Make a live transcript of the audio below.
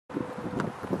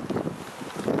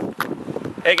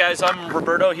Hey guys, I'm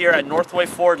Roberto here at Northway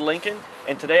Ford Lincoln,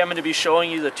 and today I'm going to be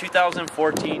showing you the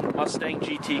 2014 Mustang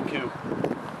GT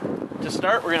Coupe. To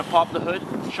start, we're going to pop the hood,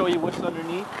 show you what's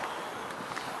underneath.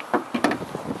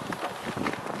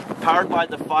 Powered by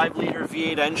the 5-liter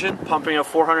V8 engine, pumping out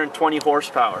 420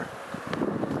 horsepower.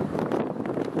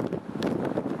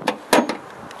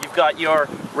 You've got your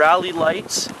rally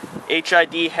lights,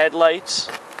 HID headlights,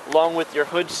 along with your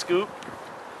hood scoop.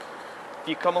 If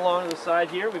you come along the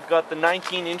side here, we've got the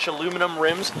 19-inch aluminum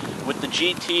rims with the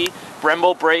GT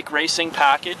Brembo brake racing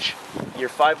package, your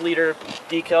 5-liter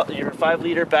decal, your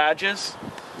 5-liter badges,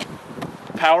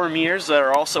 power mirrors that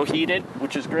are also heated,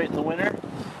 which is great in the winter.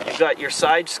 You've got your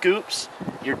side scoops,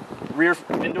 your rear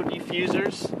window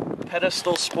diffusers,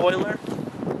 pedestal spoiler,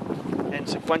 and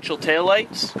sequential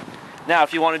taillights. Now,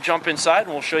 if you want to jump inside,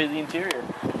 we'll show you the interior.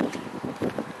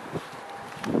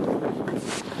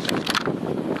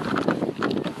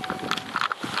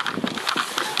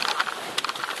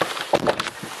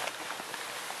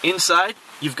 Inside,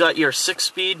 you've got your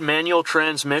 6-speed manual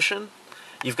transmission,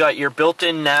 you've got your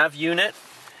built-in nav unit,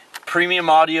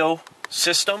 premium audio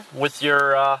system with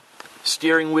your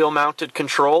steering wheel mounted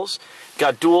controls,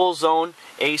 got dual zone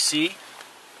AC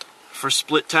for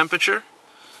split temperature,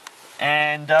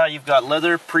 and you've got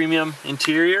leather premium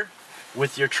interior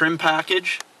with your trim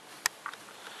package,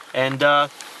 and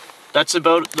that's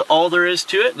about all there is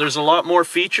to it. There's a lot more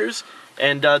features,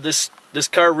 and this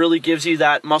car really gives you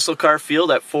that muscle car feel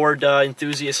that Ford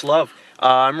enthusiasts love.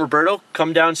 I'm Roberto.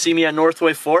 Come down and see me at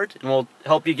Northway Ford, and we'll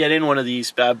help you get in one of these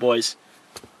bad boys.